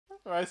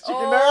Rice chicken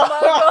Oh noodle.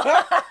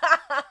 my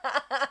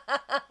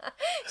god.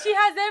 She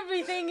has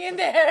everything in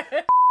there.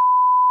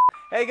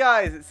 Hey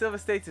guys, it's Silver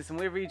Status and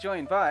we're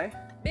rejoined by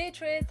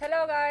Beatrice,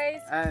 hello guys.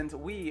 and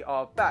we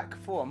are back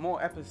for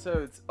more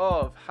episodes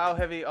of How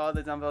Heavy Are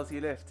the Dumbbells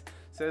You Lift.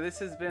 So this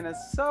has been a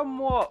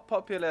somewhat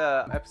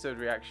popular episode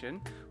reaction.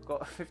 We've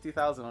got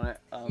 50,000 on it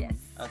Yes.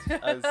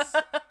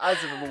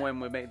 as of when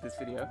we made this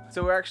video.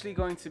 So we're actually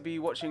going to be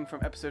watching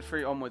from episode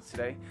 3 onwards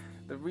today.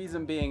 The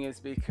reason being is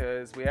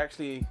because we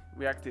actually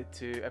reacted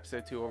to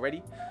episode 2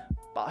 already.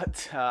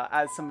 But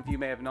as some of you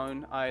may have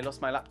known, I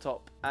lost my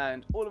laptop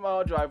and all of my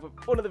hard drive with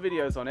all of the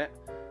videos on it.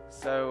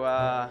 So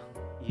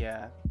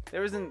yeah,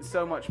 there isn't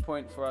so much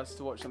point for us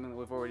to watch something that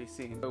we've already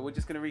seen. But we're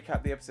just going to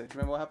recap the episode. Do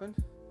you remember what happened?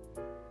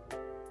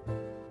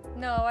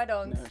 No, I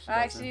don't. No, she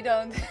I actually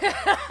don't.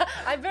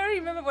 I barely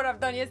remember what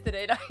I've done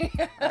yesterday.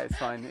 It's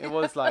fine. It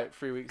was like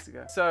 3 weeks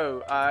ago.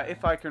 So,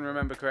 if I can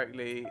remember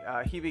correctly,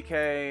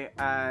 Hibike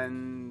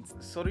and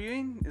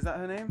Soruyun, is that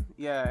her name?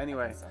 Yeah,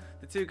 anyway. So.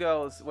 The two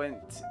girls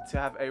went to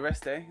have a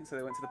rest day, so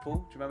they went to the pool.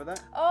 Do you remember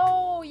that?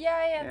 Oh,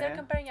 yeah. Yeah. They're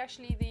comparing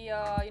actually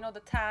the, you know, the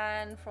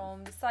tan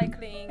from the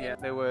cycling. Yeah,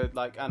 they were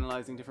like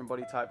analysing different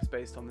body types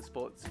based on the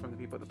sports from the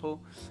people at the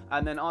pool.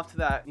 And then after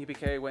that,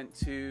 Hibike went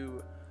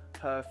to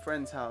her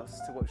friend's house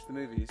to watch the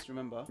movies, do you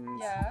remember? And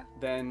yeah.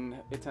 then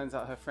it turns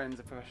out her friend's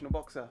a professional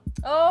boxer.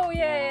 Oh,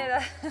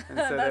 yeah. And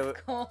so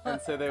That's cool.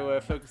 And so they were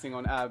focusing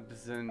on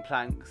abs and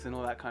planks and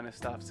all that kind of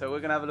stuff. So we're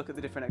going to have a look at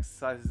the different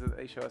exercises that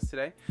they show us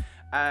today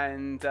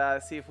and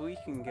see if we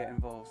can get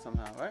involved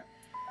somehow, right?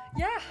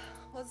 Yeah,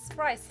 was a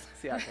surprise.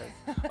 See how it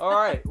goes.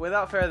 Alright,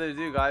 without further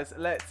ado guys,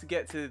 let's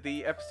get to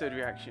the episode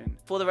reaction.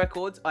 For the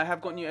records, I have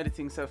got new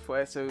editing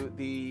software, so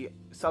the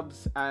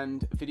subs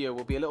and video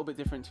will be a little bit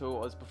different to what it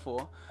was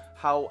before.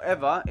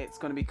 However, it's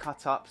going to be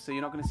cut up, so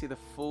you're not going to see the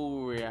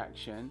full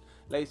reaction.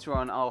 Later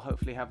on, I'll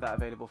hopefully have that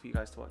available for you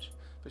guys to watch.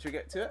 But should we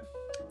get to it?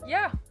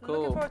 Yeah, Cool.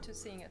 looking forward to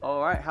seeing it.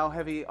 Alright, How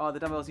Heavy Are the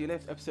Dumbbells You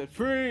Lift, episode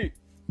 3.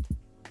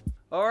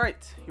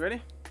 Alright, you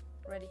ready?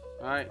 Ready.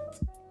 Alright.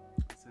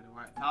 Let's do it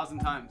right 1,000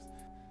 times.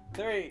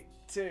 3,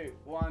 2,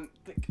 1,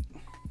 click.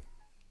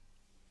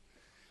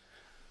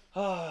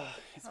 Oh,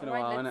 it's been a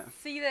while, hasn't it? Let's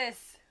see this.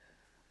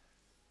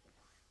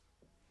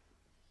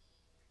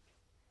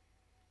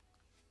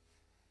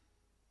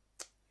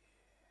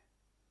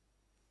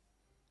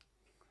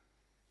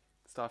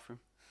 Staff room.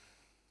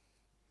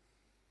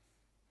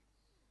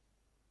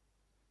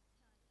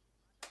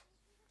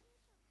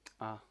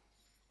 Ah.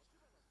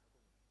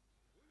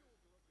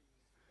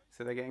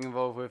 So they're getting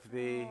involved with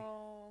the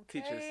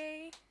teachers.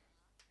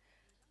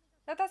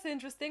 Now that's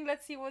interesting.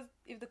 Let's see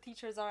if the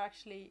teachers are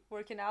actually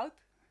working out.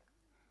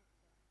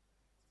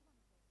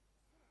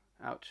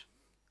 Ouch.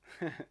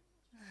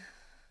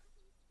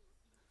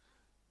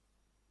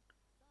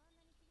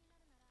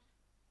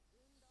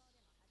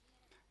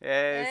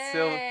 Yeah,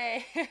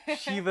 Hey. so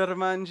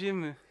Shiverman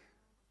Gym.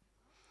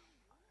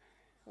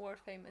 World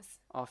famous.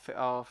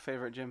 Our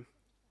favourite gym.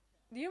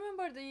 Do you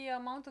remember the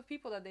amount of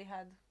people that they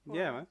had?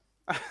 Yeah, man.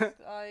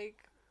 Like.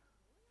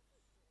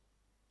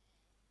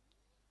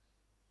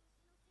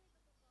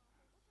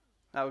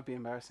 That would be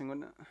embarrassing,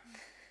 wouldn't it?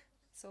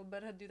 So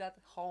better do that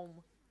at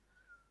home.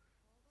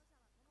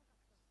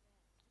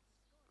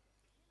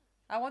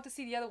 I want to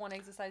see the other one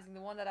exercising,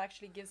 the one that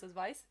actually gives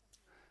advice.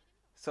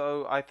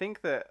 So I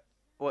think that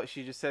what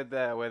she just said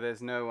there, where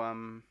there's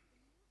no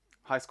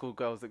high school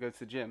girls that go to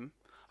the gym,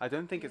 I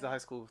don't think it's a high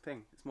school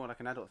thing. It's more like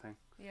an adult thing.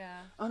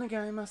 Yeah.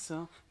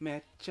 Onegaimasu,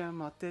 mecha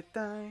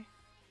motetai.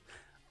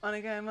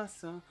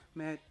 Onegaimasu,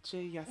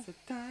 mecha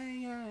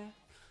yasetai, yeah.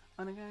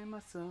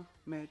 Onegaimasu,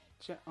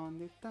 mecha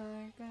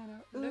onetai,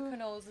 Look who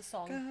knows the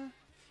song.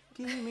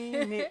 Kimi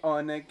ni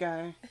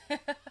onegai.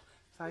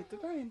 Side the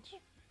range.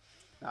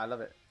 I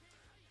love it.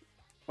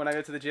 When I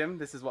go to the gym,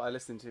 this is what I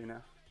listen to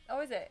now.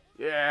 Oh, is it?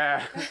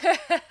 Yeah.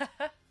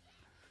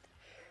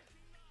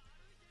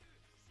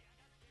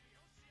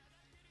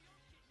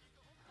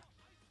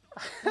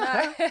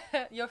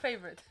 Your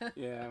favorite.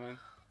 Yeah, man.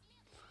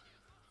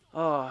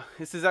 Oh,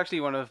 this is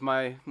actually one of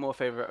my more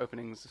favorite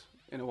openings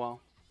in a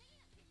while.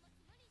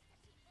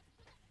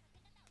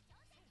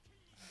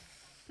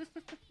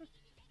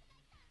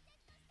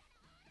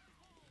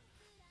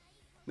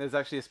 There's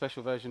actually a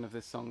special version of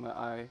this song that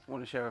I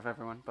want to share with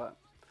everyone, but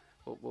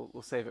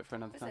we'll save it for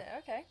another time. Is it?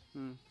 Okay.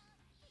 Mm.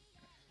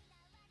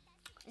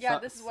 Yeah,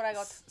 this is what I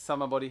got.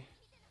 Summer body.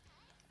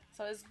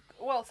 So it's,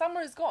 well,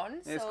 summer is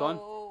gone. It's so gone.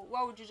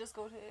 why would you just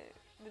go to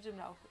the gym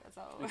now?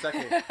 So.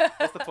 Exactly.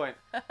 What's the point?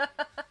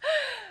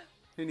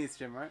 Who needs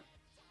gym, right?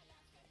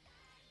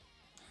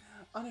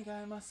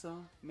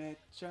 Onegaimasu,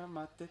 mecha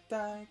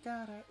matetai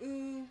kara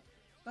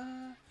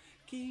wa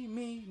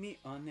kimi ni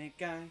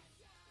onegai.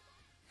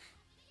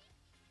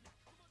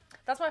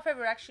 That's my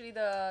favorite, actually.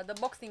 The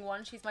boxing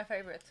one. She's my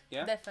favorite.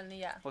 Yeah. Definitely,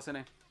 yeah. What's her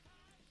name?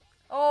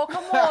 Oh,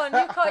 come on!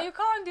 You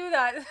can't do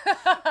that.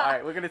 All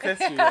right, we're gonna test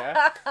you.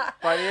 Yeah.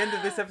 By the end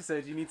of this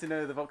episode, you need to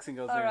know the boxing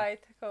girl's name. All right,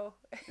 cool.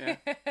 Yeah.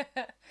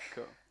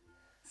 Cool.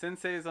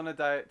 Sensei is on a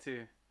diet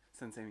too.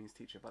 Sensei means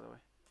teacher, by the way,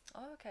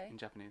 Oh, okay. in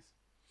Japanese.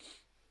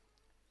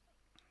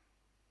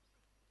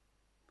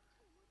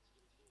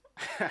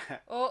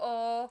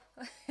 Uh-oh.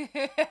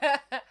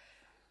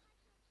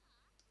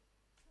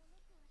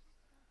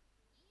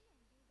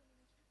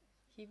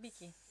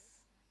 Hibiki.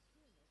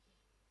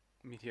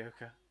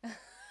 Mediocre.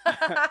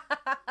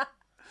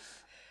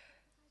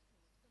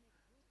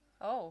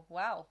 Oh,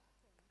 wow.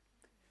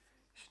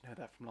 You should know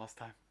that from last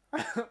time.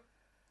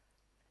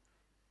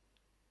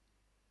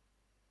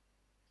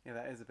 Yeah,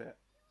 that is a bit.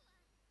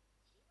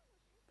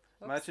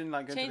 Whoops. Imagine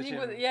like going Changing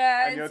to the gym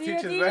yeah, and your see your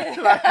teacher's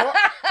teacher. there like what?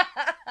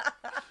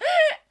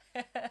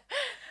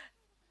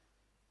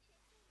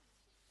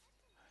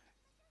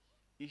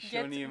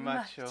 Ishoni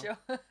macho.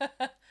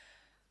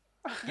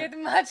 Get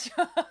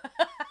macho.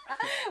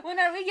 When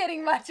are we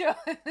getting macho?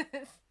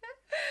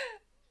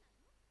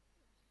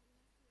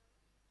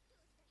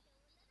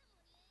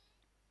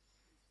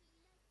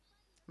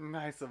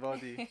 Nice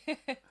body.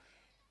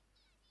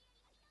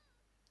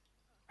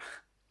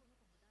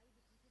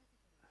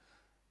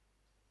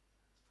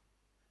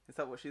 Is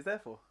that what she's there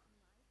for?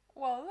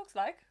 Well, it looks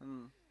like.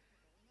 Mm.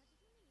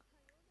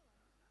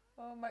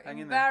 Oh my, Hang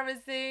in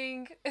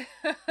embarrassing.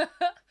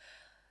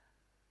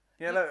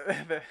 Yeah, look.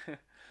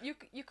 You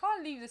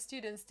can't leave the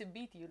students to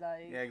beat you,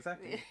 like. Yeah,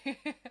 exactly.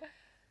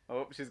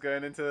 Oh, she's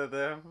going into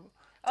the.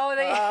 Oh,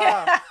 they.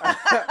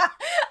 Ah!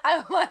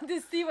 I want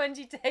to see when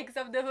she takes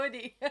off the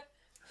hoodie.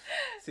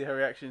 See her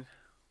reaction.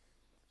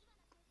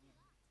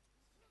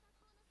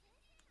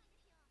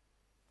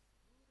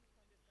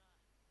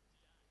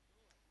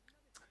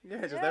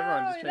 Yeah, just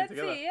everyone just trained let's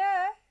together. see,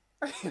 yeah.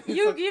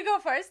 You go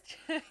first.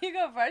 You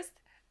go first.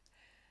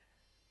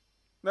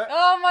 No.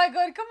 Oh my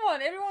god, come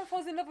on. Everyone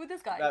falls in love with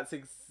this guy.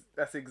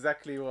 That's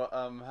exactly what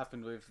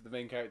happened with the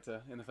main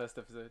character in the first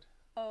episode.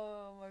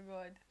 Oh my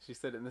god. She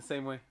said it in the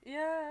same way.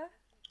 Yeah.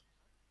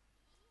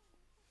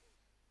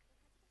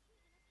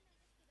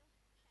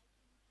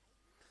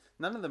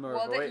 None of them are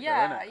Well, overweight,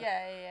 yeah, though, innit?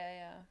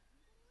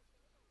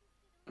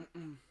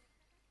 yeah.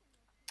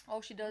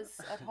 Oh, she does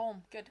at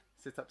home. Good.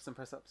 Sit-ups and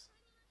press-ups.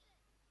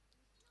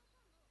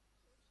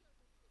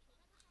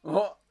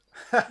 What?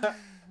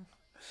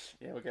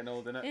 Yeah, we're getting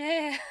old, innit?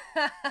 Yeah.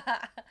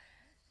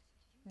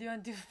 Do you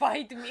want to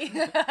fight me?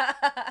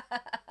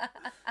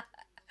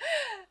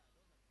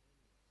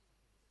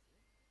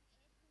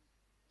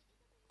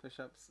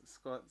 Push-ups,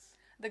 squats.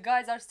 The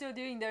guys are still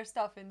doing their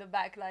stuff in the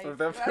back, like. With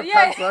their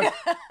yeah. pants on.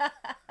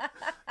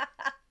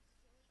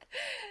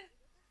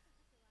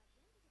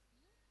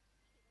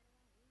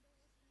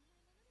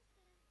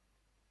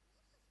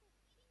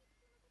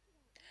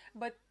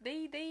 But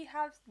they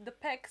have the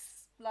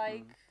pecs,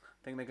 like.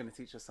 I think they're going to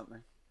teach us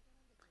something.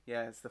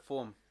 Yeah, it's the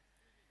form.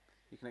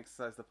 You can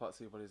exercise the parts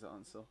of your bodies that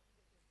aren't sore.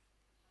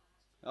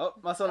 Oh,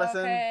 muscle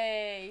lesson.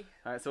 Okay.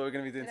 Alright, so what we're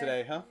going to be doing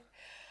today, huh?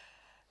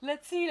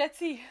 Let's see.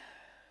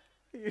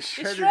 You It's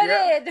shredded,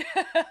 shredded.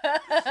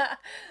 yeah?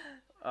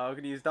 We're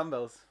going to use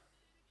dumbbells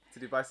to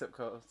do bicep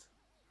curls.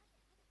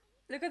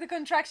 Look at the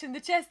contraction,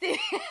 the chesty.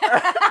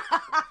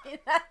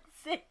 That's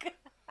sick.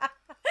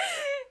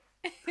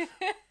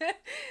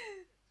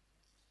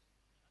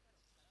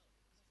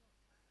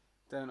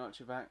 Don't arch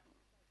your back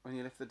when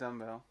you lift the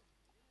dumbbell.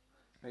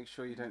 Make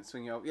sure you don't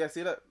swing your elbow. Yeah,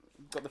 see, look,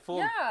 got the form.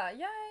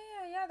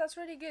 Yeah, that's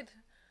really good.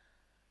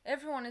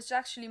 Everyone is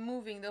actually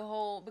moving the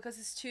whole, because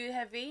it's too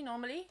heavy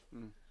normally.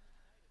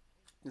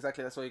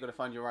 Exactly, that's why you got to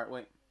find your right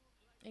weight.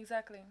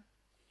 Exactly.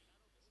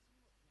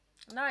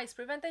 Nice,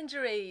 prevent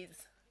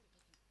injuries.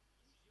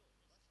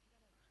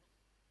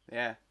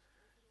 Yeah.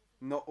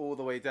 Not all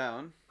the way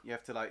down. You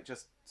have to like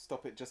just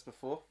stop it just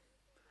before,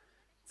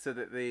 so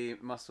that the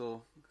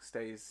muscle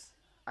stays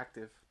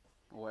active,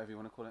 or whatever you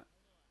want to call it.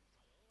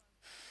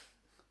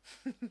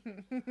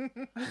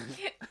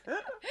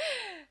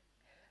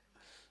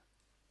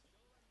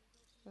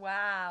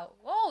 Wow.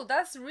 Oh,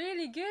 that's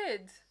really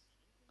good.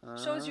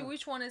 Shows you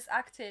which one is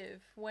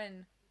active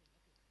when.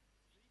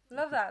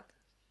 Love that.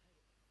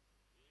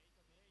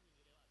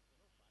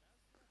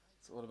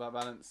 It's all about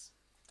balance.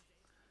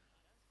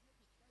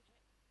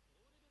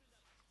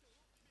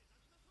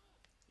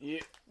 Yeah.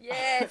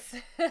 Yes.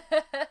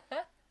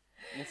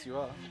 Yes, you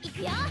are. い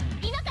くよ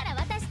今から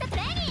私とト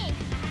レーニン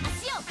グ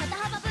足を肩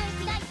幅分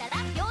開いたら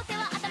両手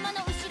は頭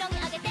の後ろ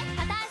に上げて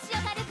片足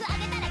を軽く上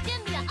げたら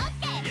準備は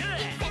OK 1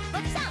セット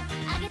ポジション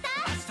上げた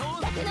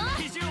逆の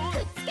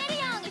くっつける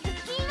ように腹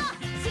筋を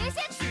収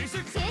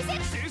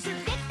縮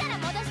できた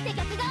ら戻して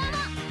逆側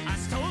も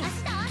足と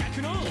逆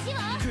の肘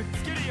をくっ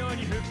つけるよう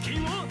に腹筋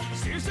を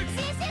収縮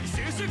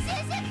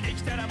で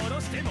きたら戻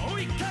しても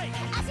う一回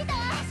足と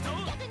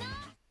逆の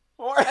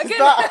What is Again.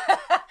 that?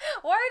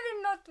 Why are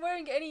they not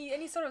wearing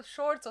any sort of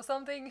shorts or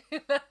something?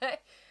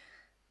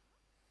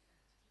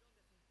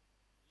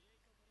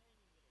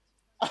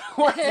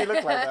 Why does he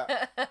look like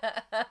that?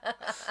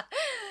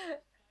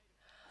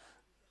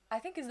 I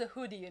think it's the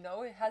hoodie, you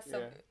know. It has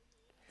some. Yeah.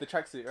 The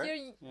tracksuit, right?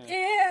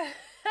 Yeah, it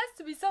has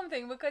to be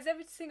something because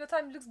every single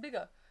time it looks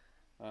bigger.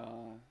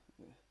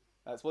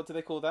 That's what do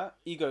they call that?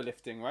 Ego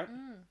lifting, right?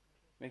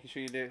 Making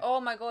sure you do. Oh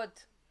my god,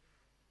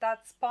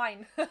 that's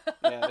fine.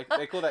 Yeah,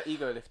 they call that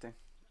ego lifting.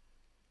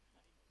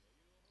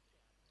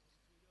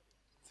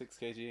 6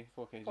 kg,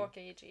 4 kg. 4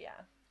 kg,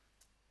 yeah.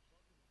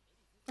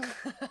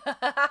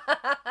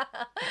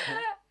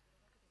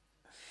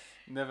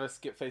 Never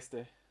skip face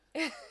day.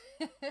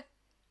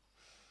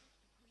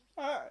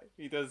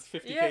 He does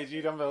 50 Yeah.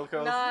 kg dumbbell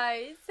curls.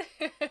 Nice.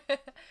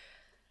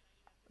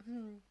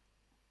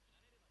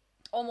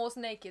 Almost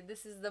naked.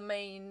 This is the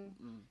main.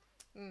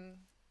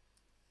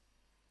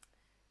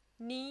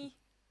 Knee.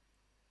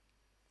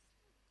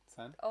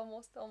 San,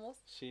 Almost.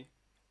 shi,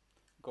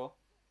 go,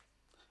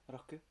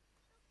 roku.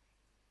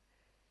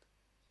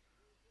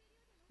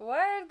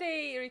 Why are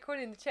they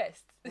recording the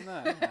chest?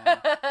 No.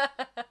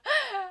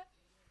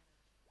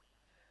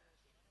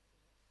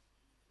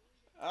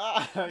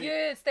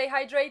 Good. Stay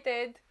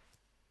hydrated.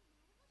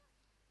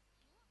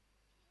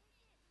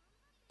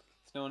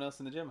 There's no one else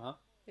in the gym, huh?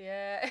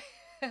 Yeah.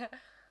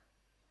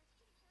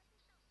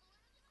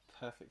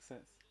 Perfect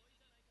sense.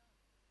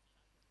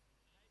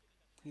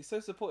 He's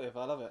so supportive.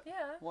 I love it.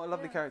 Yeah. What a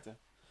lovely yeah. character.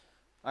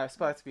 I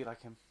aspire to be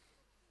like him.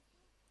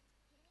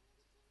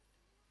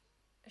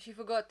 She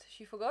forgot.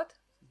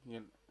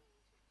 You,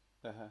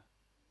 her.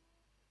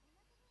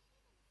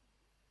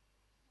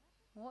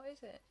 What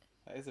is it?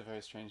 That is a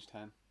very strange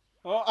tan.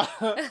 Oh.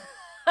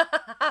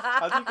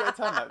 How do you get a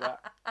tan like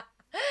that?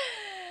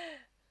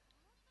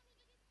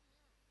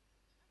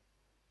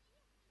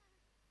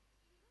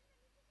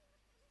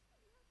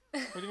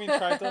 What do you mean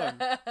tried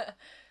on?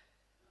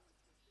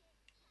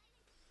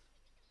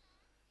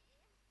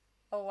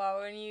 Oh wow,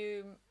 when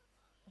you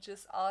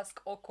just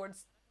ask awkward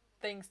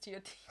things to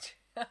your teacher.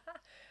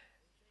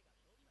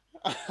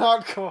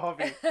 Hardcore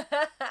hobby. But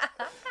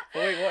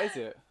wait, what is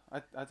it?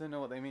 I don't know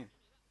what they mean.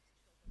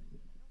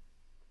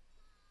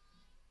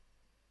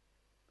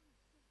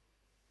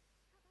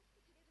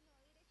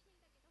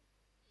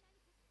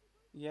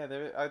 Yeah,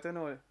 there. I don't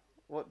know.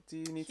 What do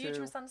you need Huge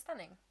to?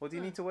 misunderstanding. What do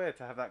you need to wear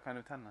to have that kind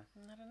of tan line?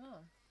 I don't know.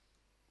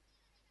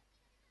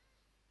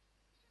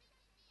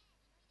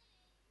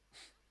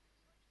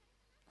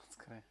 What's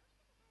going?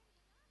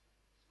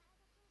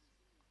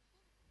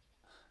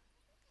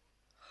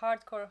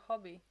 Hardcore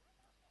hobby.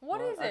 What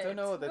Well, is it? I don't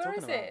know what they're Where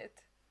talking is about.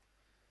 it?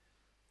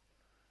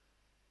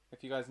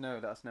 If you guys know,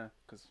 let us know,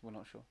 because we're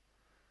not sure.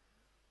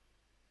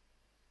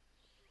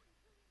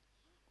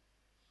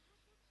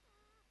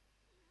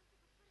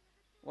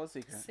 What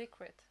secret?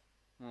 Secret.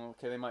 Oh,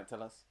 okay, they might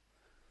tell us.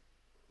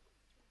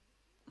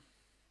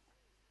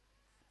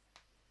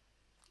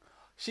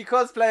 She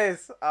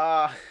cosplays!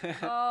 Ah.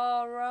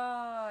 All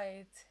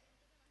right.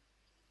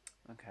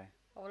 Okay.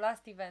 Our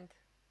last event.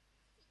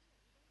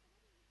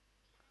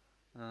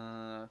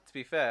 To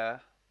be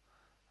fair,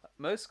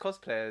 most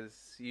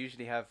cosplayers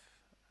usually have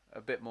a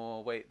bit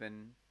more weight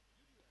than...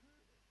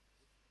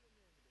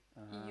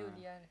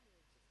 Julia.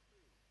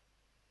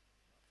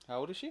 How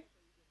old is she?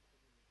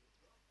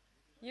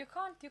 You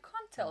can't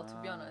tell, to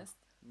be honest.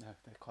 No,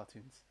 they're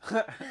cartoons.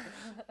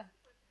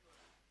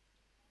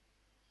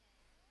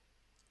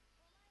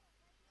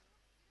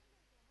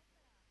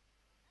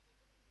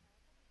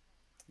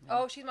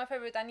 Oh, she's my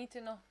favorite. I need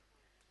to know.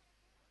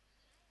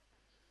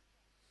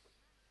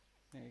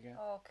 There you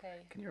go.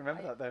 Okay. Can you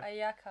remember that though?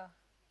 Ayaka.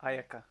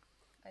 Ayaka.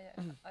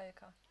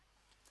 Ayaka.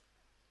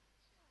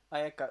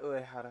 Ayaka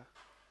Uehara.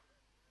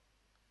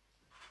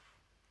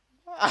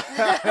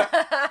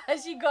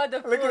 She got the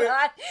Look full at it.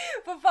 hat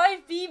for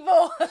 5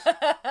 people.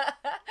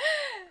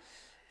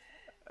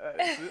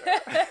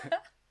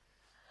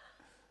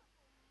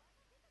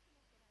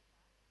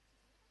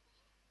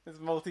 It's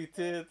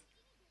multi-tiered.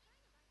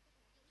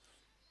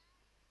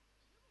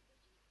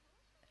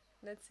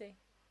 Let's see.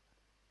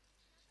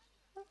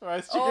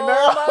 Rice chicken Oh now.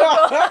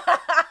 my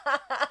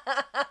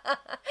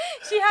god.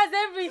 She has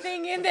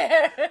everything in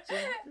there.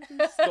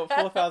 It's got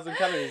 4,000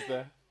 calories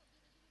there.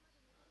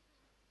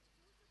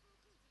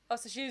 Oh,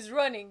 so she's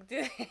running.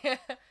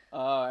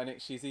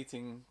 And she's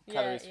eating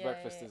calories for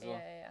breakfast as well.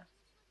 Yeah.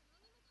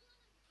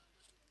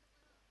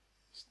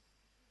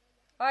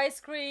 Ice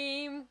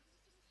cream.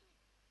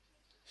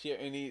 She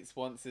only eats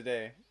once a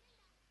day.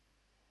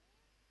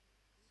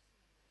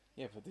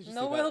 Yeah, but did you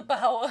No see that?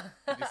 willpower.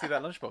 Did you see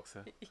that lunchbox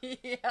there?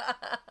 Yeah.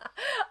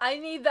 I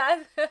need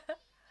that.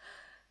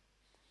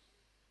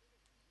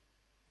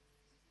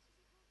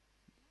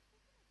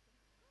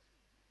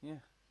 Yeah.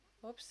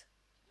 Oops.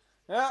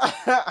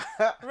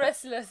 Sumo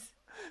Restless.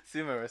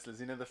 wrestlers,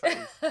 you know the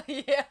fatties.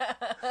 Yeah.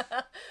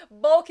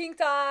 Bulking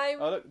time.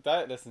 Oh look,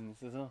 diet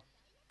lessons as well.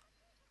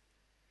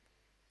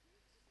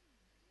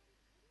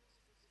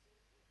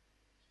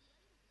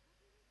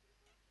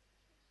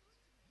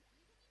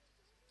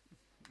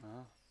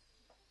 Oh.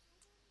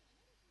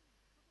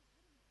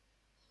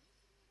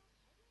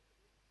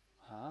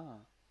 Ah.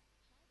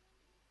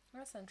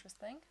 That's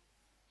interesting.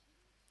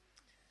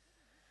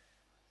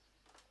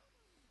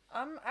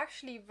 I'm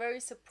actually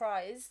very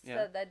surprised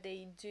Yeah. that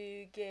they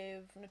do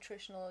give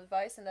nutritional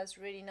advice, and that's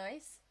really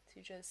nice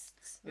to just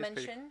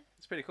mention.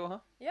 It's pretty cool, huh?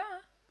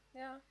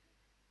 Yeah.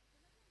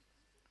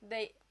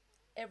 They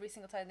every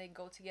single time they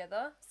go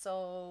together,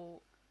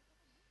 so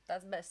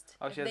that's best.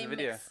 Oh, if she has they a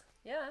video. mix.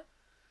 Yeah.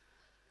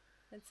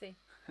 Let's see.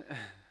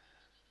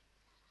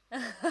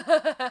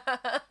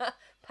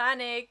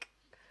 Panic.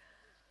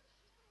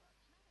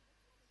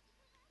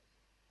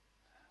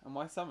 And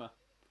why summer?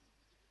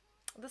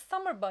 The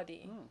summer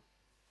body. Mm.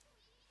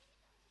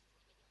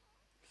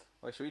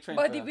 Wait, should we train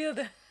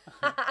Bodybuilder.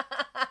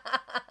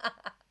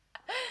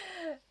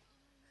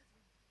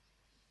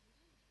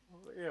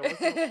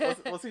 Yeah,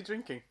 what's he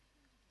drinking?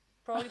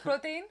 Probably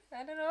protein.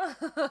 I don't know.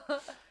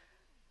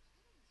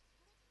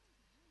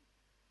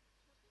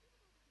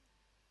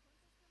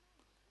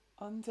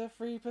 Under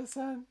 3%.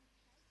 Okay.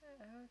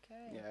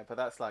 Yeah, but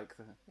that's like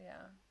Yeah.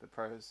 the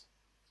pros.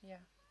 Yeah.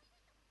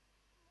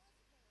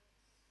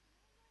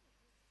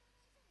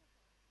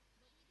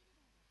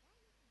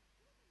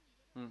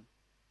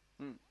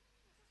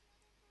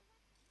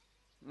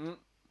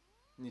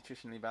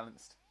 Nutritionally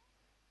balanced.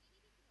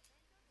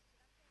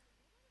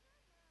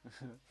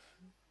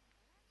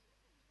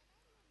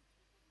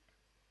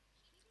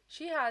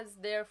 She has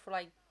there for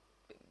like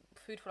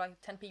food for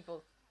like 10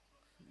 people.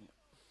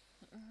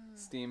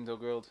 Steamed or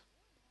grilled,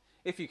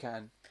 if you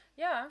can.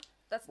 Yeah,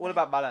 that's All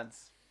about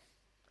balance.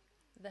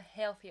 the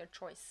healthier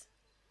choice.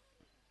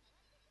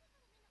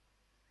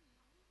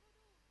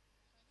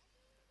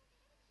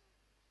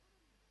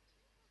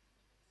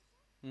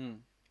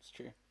 It's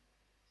true.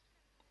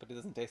 But it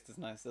doesn't taste as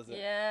nice, does it?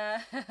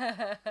 Yeah.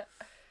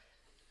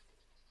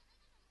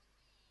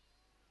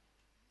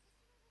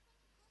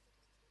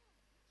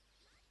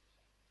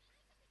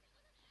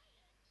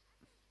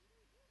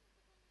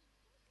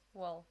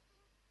 Well,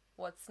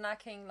 what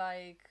snacking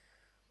like?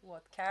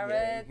 What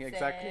carrots?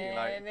 exactly,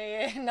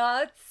 and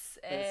nuts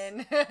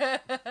and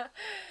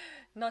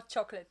not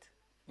chocolate.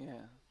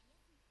 Yeah.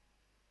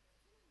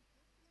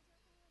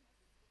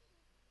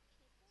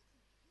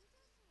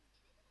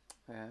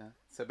 Yeah.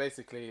 So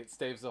basically, it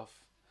staves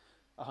off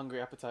a hungry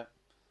appetite.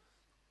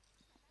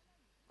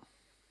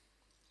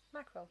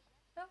 Mackerel.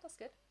 Yeah, that's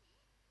good.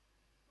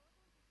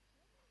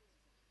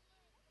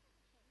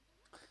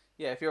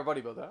 Yeah, if you're a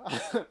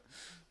bodybuilder.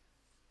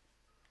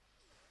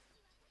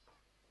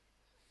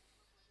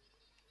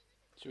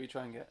 Should we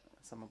try and get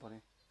a summer body?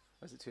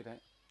 Or is it too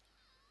late?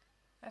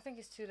 I think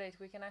it's too late.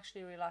 We can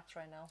actually relax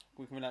right now.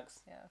 We can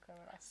relax. Yeah, okay,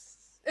 relax.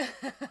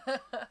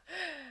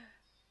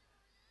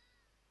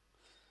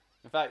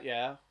 In fact,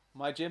 yeah,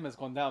 my gym has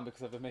gone down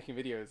because I've been making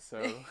videos,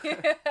 so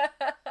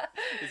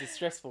this is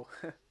stressful.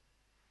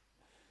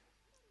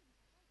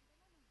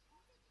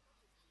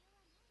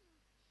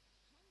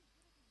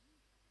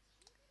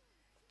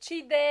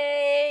 Cheat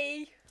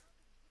day!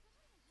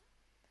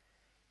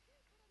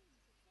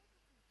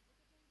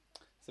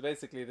 So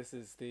basically, this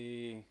is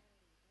the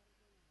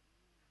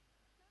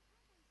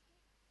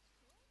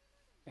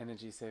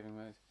energy saving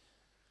mode.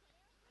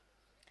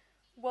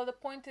 Well, the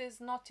point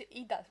is not to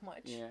eat that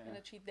much Yeah. in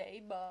a cheat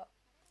day, but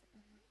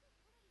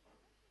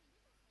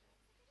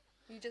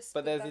you just. But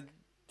put there's back. a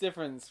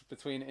difference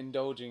between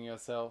indulging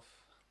yourself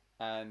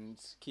and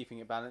keeping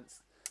it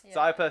balanced. Yeah,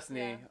 So I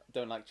personally yeah.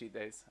 don't like cheat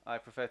days. I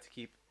prefer to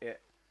keep it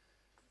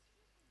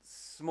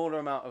smaller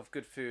amount of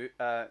good food,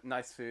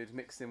 nice food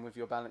mixed in with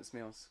your balanced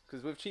meals.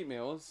 Because with cheat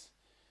meals,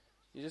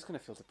 you're just gonna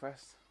feel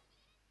depressed.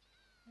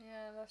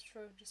 Yeah, that's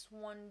true. Just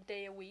one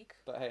day a week.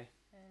 But hey,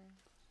 And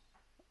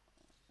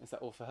is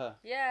that all for her?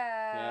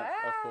 yeah.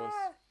 Yeah, of course.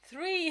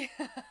 3.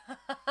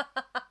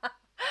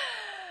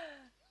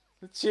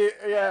 Cheat,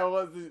 yeah,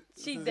 what's this?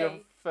 Cheat This is your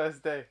day.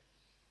 first day.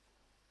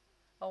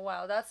 Oh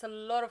wow, that's a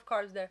lot of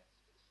carbs there.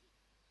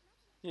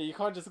 Yeah, you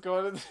can't just go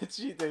on the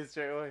cheat day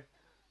straight away.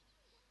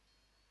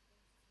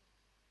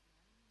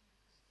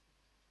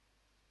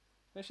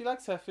 No, she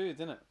likes her food,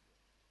 isn't it?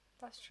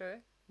 That's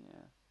true.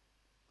 Yeah.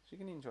 She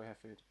can enjoy her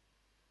food.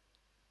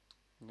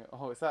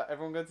 Oh, is that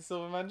everyone going to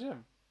Silverman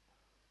Gym?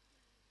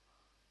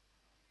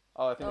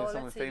 Oh, I think there's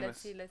someone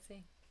famous. Let's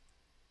see.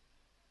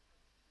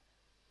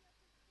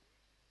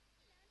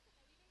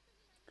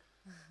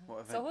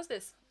 What So event? who's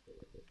this?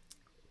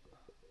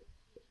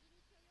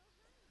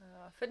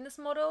 Fitness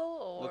model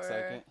or? Looks like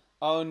it.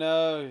 Oh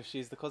no,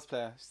 she's the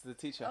cosplayer. She's the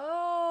teacher.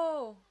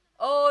 Oh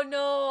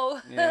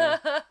no. Yeah.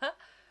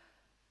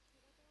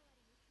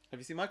 Have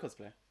you seen my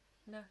cosplay?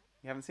 No.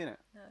 You haven't seen it?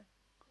 No.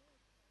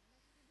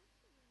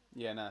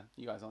 Yeah, no,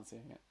 you guys aren't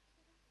seeing it.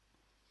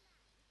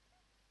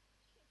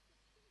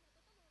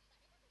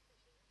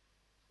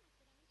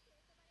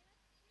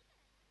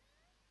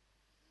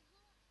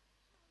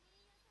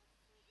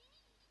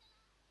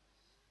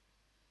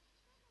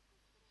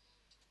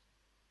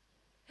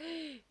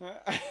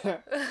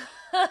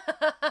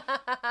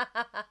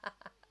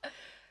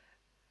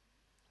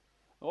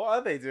 What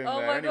are they doing Oh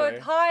there my anyway?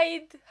 god,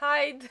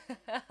 hide.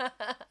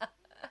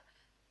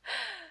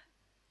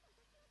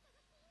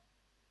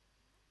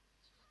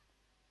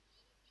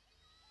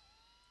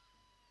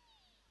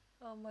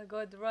 Oh my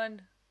god,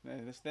 run. No,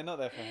 they're not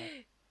there for her.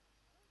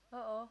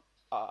 Uh-oh.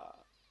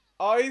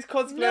 Oh, he's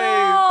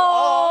cosplays!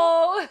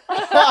 Oh! No!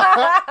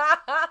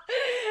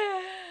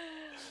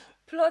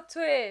 Plot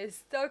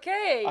twist.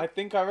 Okay. I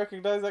think I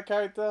recognise that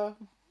character.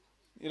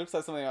 He looks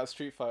like something out of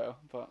Street Fighter,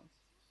 but...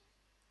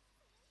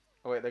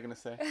 Oh wait, they're gonna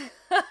say.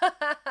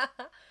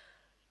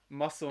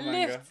 Muscle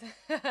manga.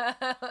 Lift.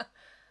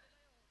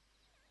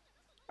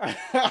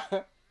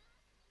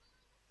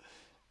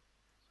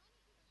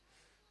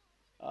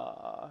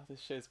 This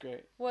show's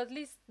great. Well, at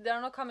least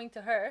they're not coming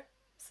to her,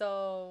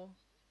 so.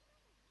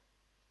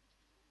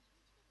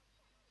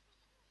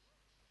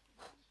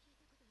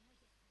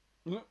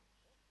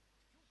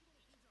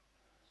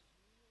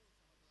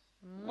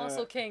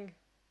 Muscle King.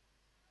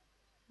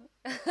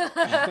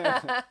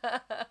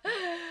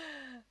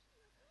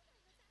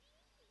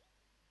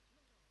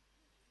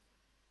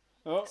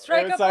 Oh,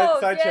 Strike up side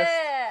pose, chest.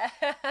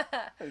 yeah.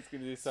 It's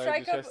gonna do side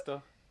Strike up. chest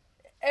stuff.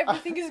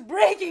 Everything is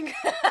breaking.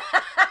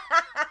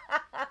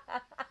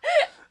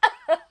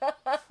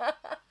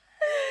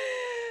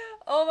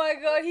 Oh my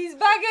god, he's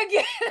back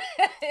again.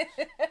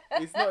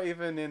 He's not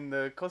even in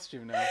the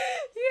costume now. Yeah.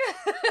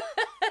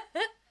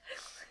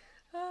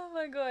 Oh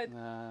my god.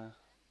 Nah.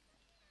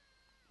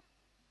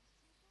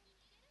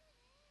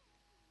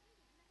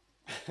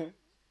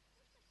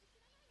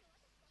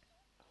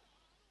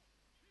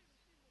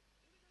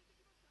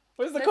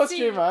 Where's the Let's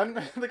costume, see. man?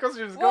 The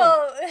costume's gone.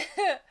 Well,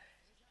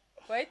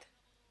 wait.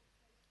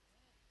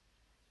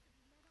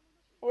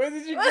 Where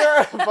did you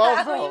go?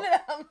 Bob?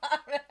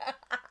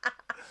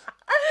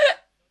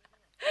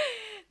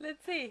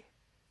 Let's see.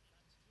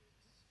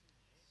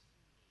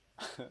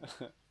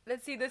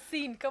 Let's see the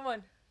scene. Come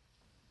on.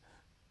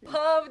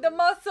 Pump the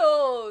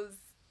muscles.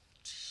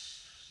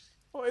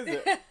 What is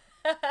it?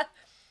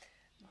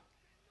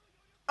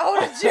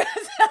 Oh, the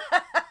juice.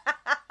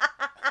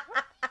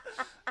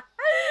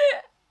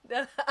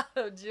 The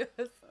aloe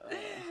juice.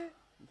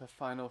 The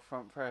final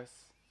front press.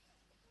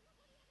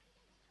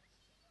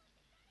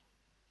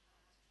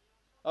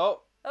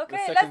 Oh. Okay,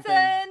 the second lesson.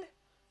 thing.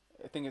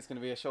 I think it's gonna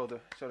be a shoulder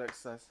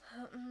exercise.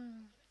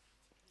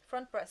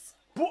 Front press.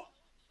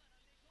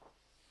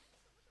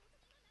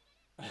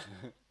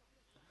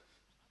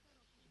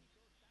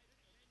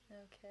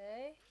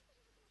 Okay.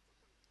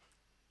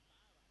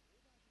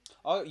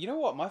 Oh, you know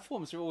what? My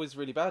forms are always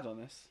really bad on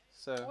this.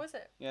 So. What was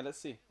it? Yeah, let's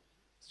see.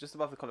 It's just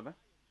above the collarbone.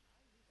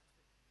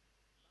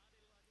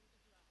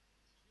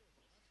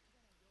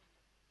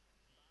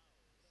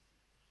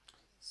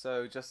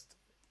 So just.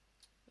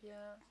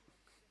 Yeah.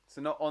 So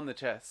not on the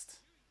chest.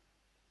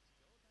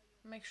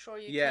 Make sure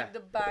you Yeah. keep the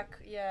back.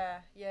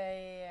 Yeah.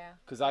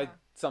 Because I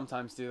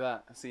sometimes do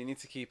that. So you need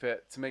to keep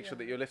it to make sure Yeah.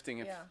 that you're lifting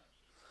it. Yeah.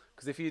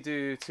 Because if you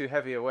do too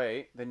heavy a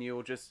weight, then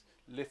you'll just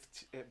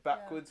lift it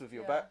backwards with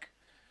your yeah. back.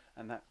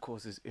 And that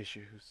causes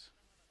issues.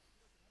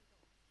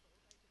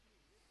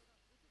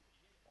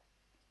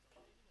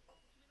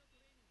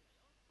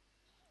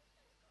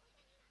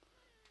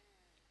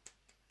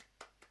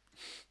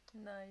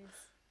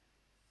 Nice.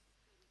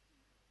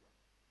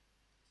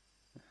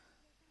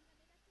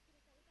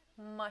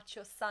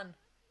 Macho san.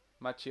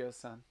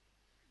 Machio-san.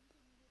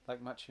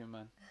 Like macho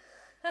man.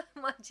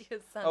 Macho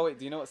san. Oh wait,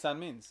 do you know what san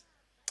means?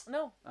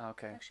 No. Oh,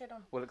 okay. Actually, I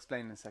don't. We'll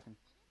explain in a second.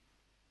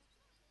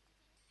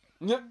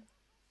 Yep.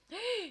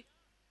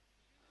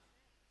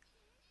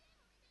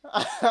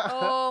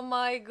 Oh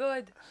my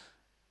god.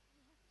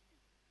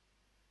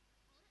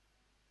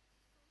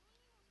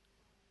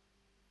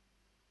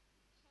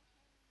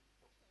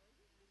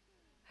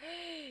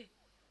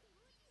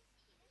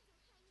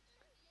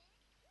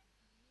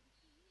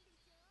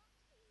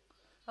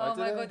 Oh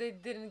my god, they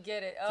didn't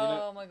get it.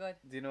 Oh my god.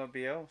 Do you know what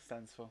BL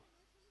stands for?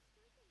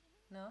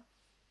 No?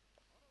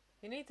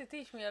 You need to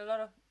teach me a lot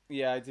of...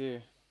 Yeah, I do.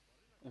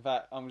 In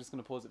fact, I'm just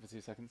going to pause it for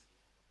 2 seconds.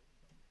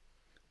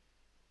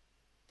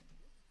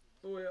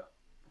 Oh yeah.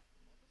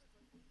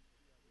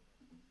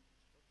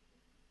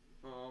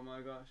 Oh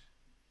my gosh.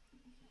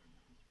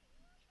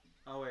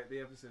 Oh wait, the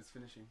episode's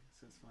finishing,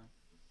 so it's fine.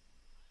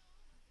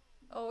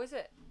 Oh, is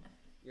it?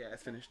 Yeah,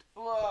 it's finished.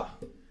 Whoa.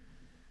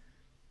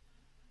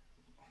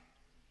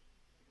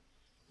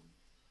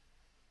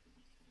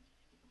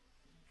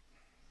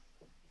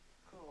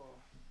 Cool.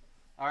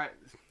 Alright,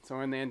 so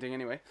we're in the ending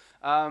anyway.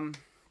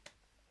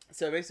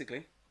 So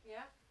basically,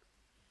 Yeah.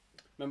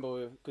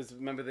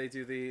 remember they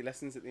do the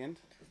lessons at the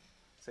end?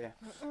 So yeah.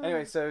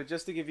 Anyway, so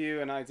just to give you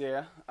an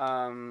idea,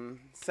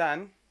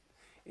 san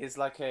is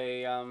like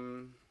a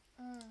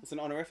it's an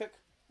honorific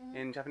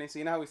in Japanese. So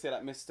you know how we say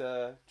like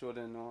Mr.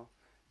 Jordan or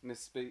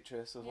Miss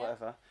Beatrice or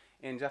whatever.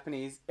 In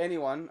Japanese,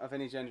 anyone of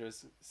any gender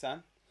is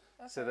san.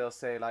 Okay. So they'll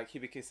say like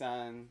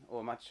Hibiki-san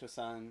or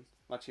Macho-san,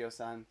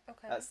 Machio-san.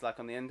 Okay. That's like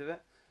on the end of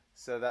it.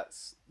 So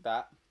that's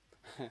that.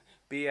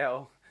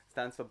 BL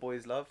stands for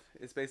boys love.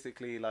 It's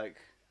basically like,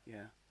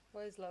 yeah.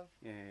 Boys love.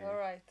 Yeah.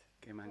 Alright.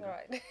 Gay manga.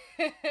 Alright.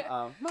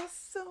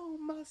 Maso,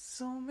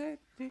 maso,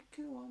 mediku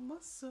wa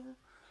maso.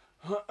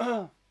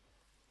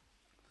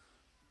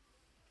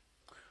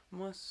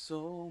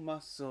 Maso,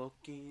 maso,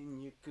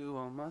 kinyiku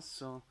wa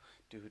maso.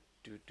 Do,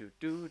 do, do,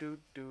 do, do,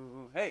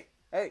 do. Hey,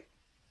 hey.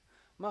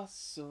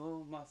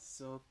 Maso,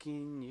 maso,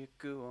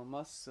 kinyiku wa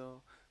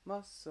maso.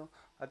 Maso.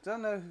 I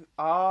don't know.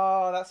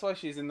 That's why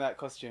she's in that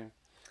costume.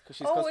 Because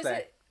she's Oh, cosplaying. is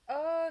it?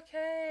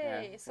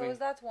 Okay. Yeah, So is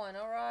that one.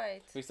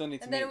 Alright. We still need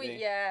to And meet then we,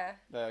 yeah.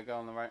 the girl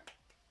on the right.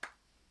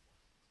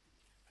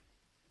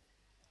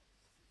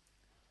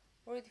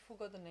 Already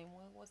forgot the name.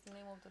 What's the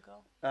name of the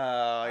girl?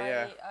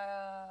 Yeah.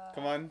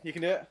 Come Come on, you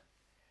can do it.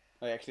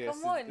 Oh, yeah, actually,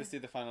 Come let's on. do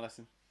the final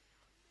lesson.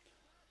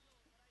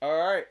 All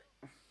right.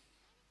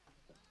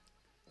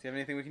 you have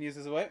anything we can use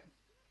as a weight?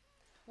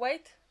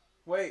 Weight?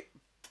 Weight.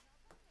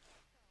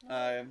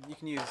 You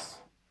can use...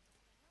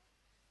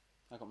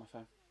 I got my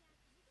phone.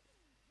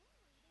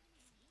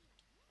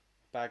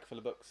 Bag full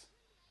of books.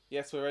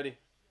 Yes, we're ready.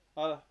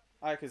 Oh,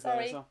 Ayaka's there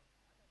as well.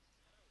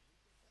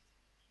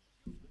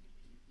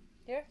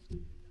 Here?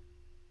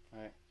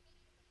 Alright.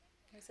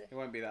 Let me see. It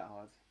won't be that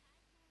hard.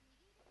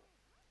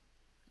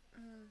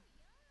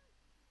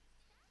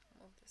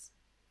 Move this.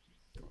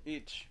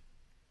 Each.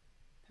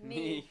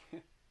 Me.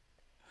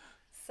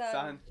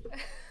 San.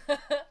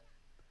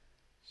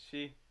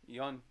 Shi.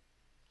 Yon.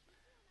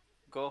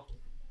 Go.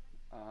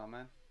 Oh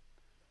man.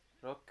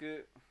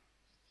 Roku.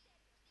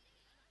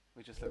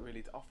 We just look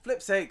really... Oh,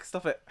 flip's sake!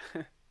 Stop it!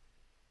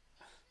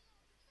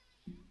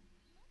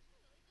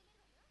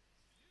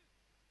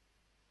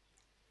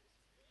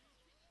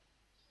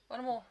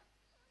 One more.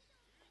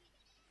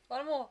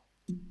 One more.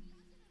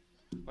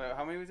 Wait,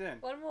 how many are we doing?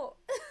 One more.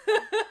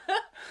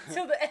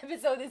 Till the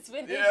episode is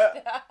finished.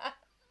 Yeah.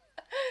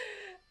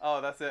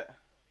 Oh, that's it.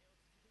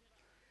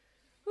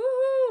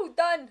 Woohoo!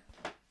 Done.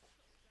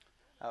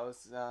 That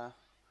was...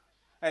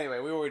 Anyway,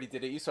 we already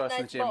did it. You saw us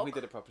in the gym. Bulk. We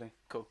did it properly.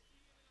 Cool.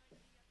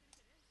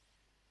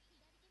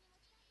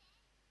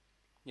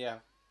 Yeah.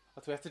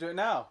 What, do we have to do it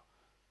now?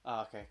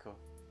 Oh, okay, cool.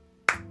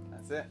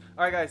 That's it.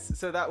 Alright guys,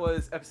 so that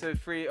was episode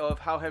 3 of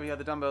How Heavy Are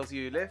the Dumbbells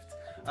You Lift.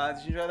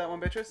 Did you enjoy that one,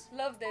 Beatrice?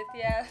 Loved it,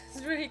 yeah.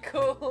 It's really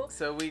cool.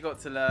 So we got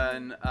to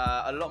learn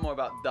a lot more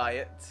about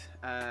diet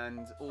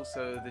and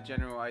also the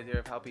general idea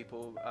of how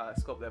people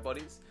sculpt their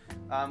bodies,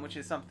 which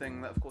is something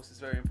that of course is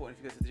very important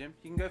if you go to the gym.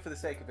 You can go for the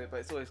sake of it, but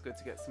it's always good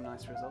to get some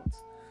nice results.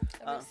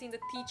 We've seen the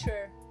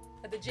teacher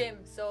at the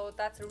gym, so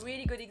that's a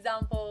really good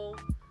example.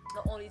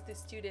 Not only the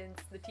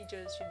students, the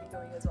teachers should be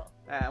going as well.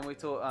 And we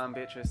taught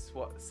Beatrice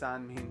what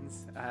san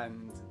means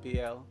and BL.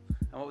 And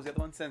what was the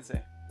other one?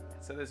 Sensei.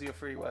 So those are your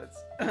 3 words.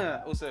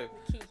 Also,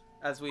 The key.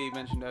 as we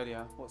mentioned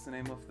earlier, what's the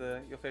name of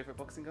your favourite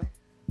boxing girl?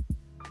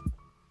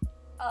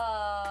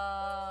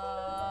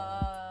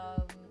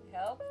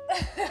 Help.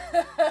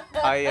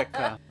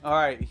 Ayaka.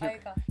 Alright,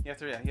 Ayaka. you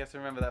have to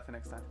remember that for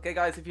next time. Okay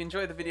guys, if you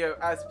enjoyed the video,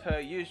 as per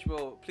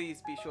usual,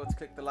 please be sure to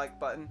click the like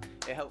button.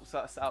 It helps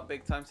us out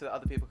big time so that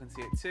other people can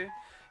see it too.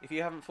 If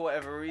you haven't for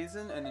whatever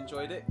reason and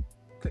enjoyed it,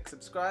 click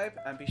subscribe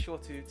and be sure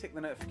to tick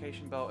the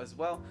notification bell as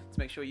well to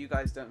make sure you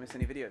guys don't miss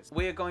any videos.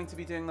 We are going to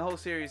be doing the whole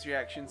series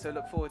reaction, so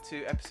look forward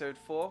to episode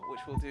 4,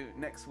 which we'll do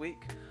next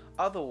week.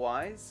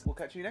 Otherwise, we'll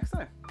catch you next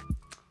time.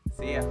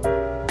 See ya.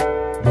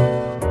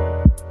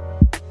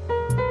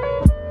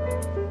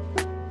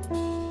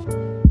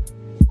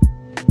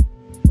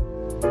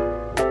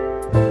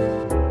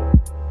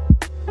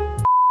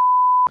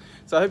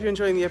 So I hope you're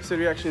enjoying the episode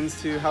reactions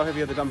to How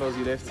Heavy Are the Dumbbells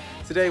You Lift.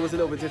 Today was a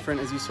little bit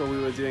different. As you saw, we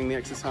were doing the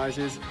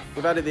exercises.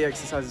 We've added the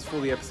exercises for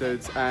the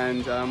episodes,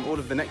 and all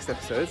of the next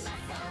episodes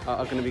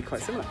are going to be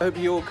quite similar. I hope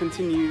you all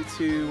continue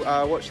to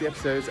watch the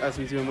episodes as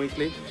we do them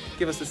weekly.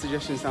 Give us the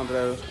suggestions down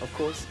below, of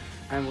course,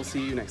 and we'll see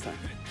you next time.